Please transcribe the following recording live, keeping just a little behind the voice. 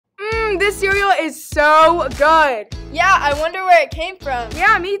This cereal is so good. Yeah, I wonder where it came from.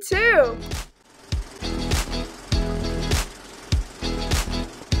 Yeah, me too.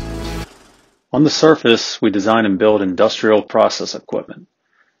 On the surface, we design and build industrial process equipment.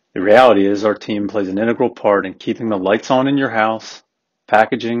 The reality is our team plays an integral part in keeping the lights on in your house,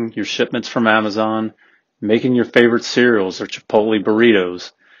 packaging your shipments from Amazon, making your favorite cereals or Chipotle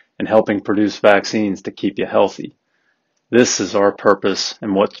burritos, and helping produce vaccines to keep you healthy. This is our purpose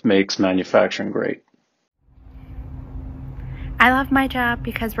and what makes manufacturing great. I love my job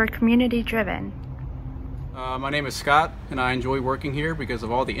because we're community driven. My name is Scott, and I enjoy working here because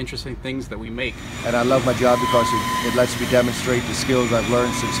of all the interesting things that we make. And I love my job because it lets me demonstrate the skills I've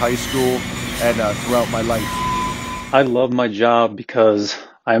learned since high school and throughout my life. I love my job because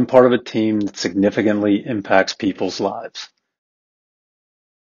I am part of a team that significantly impacts people's lives.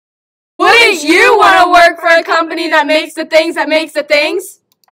 Wouldn't you want to work for a company that makes the things that makes the things?